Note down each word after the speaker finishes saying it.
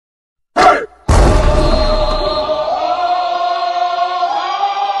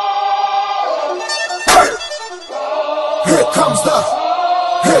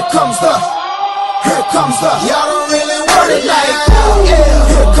Here comes the, y'all don't really want it like that. Yeah.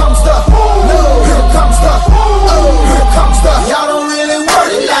 Here comes the, no. Here comes the, oh. Here comes the, y'all don't really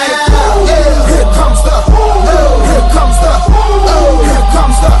want it like that. Yeah. Here comes the, no. Here comes the, oh. Here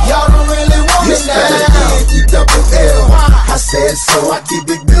comes the, y'all don't really want it like that. E-double-L. I said so. I keep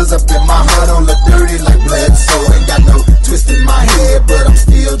big bills up in my heart on the dirty like Bledsoe. Ain't got no twist in my head, but I'm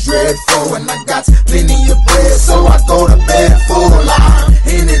still dreadful. And I got plenty of bread, so I go to bed full. I'm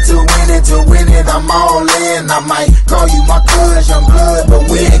in it to win it, I'm all in. I might call you my cuz, young blood, but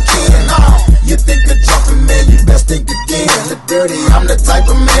we ain't kin. You think of jumping, man, you best think again. The dirty, I'm the type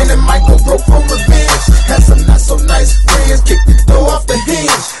of man that might go broke for revenge. Had some not so nice friends, kick the door off the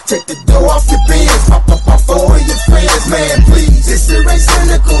hinge, take the door off your bins, pop up off four of your friends. Man, please, this shit ain't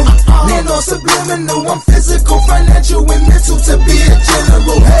cynical. Man, no subliminal, I'm physical, financial, and mental to be a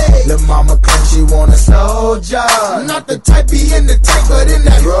general. Hey, the mama claims she want a soldier, not the type be in the tank, but in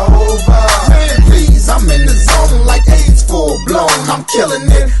that Rover. Man, please, I'm in the zone like AIDS full blown. I'm killing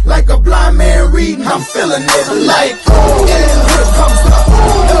it like a blind man reading. I'm feeling it like, oh yeah. Here comes the,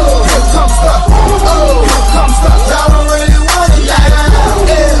 oh. Here comes the, oh. Here comes the, y'all don't really want it like that.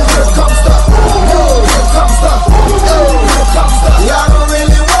 Yeah. Here comes the, oh. Here comes the, oh. Here comes the, y'all don't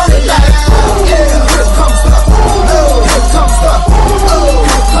really want it like that. Yeah. Here comes the, oh. Here comes the, oh.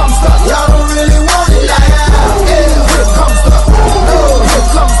 Here comes the, y'all don't really want it like that. Yeah. Here comes the, oh. Here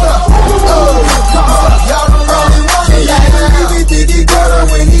comes the, oh. Here comes the, y'all don't really want it like that. He think he got her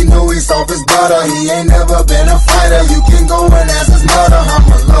when he knew he's off his butter. He ain't never been a fighter. You can go and ask his mother. I'm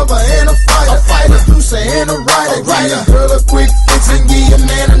a lover and a fighter, producer and a writer. Give a girl a quick fix and give your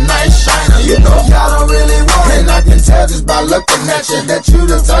man a nice shiner. You know y'all don't really want it, and I can tell just by looking at you that you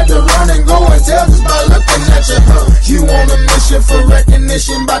the type to run and go and tell just by looking at you. You on a mission for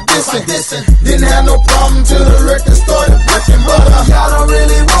recognition by dissing. Didn't have no problem till the record started breaking, but y'all don't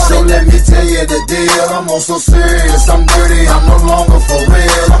really want it. So let me tell you the deal. I'm on so serious, I'm dirty, I'm no longer for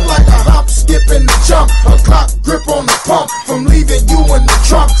real. I'm like a hop, skip, and a jump, a clock grip on the pump, from leaving you in the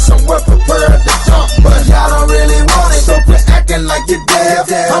trunk, somewhere prepared to dump. But y'all don't really want it, so quit acting like you're deaf.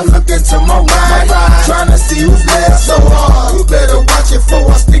 I'm looking to my right, trying to see who's left. So you better watch it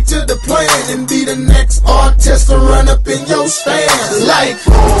before I stick to the plan and be the next artist to run up in your stand. Like,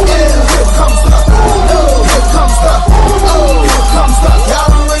 yeah,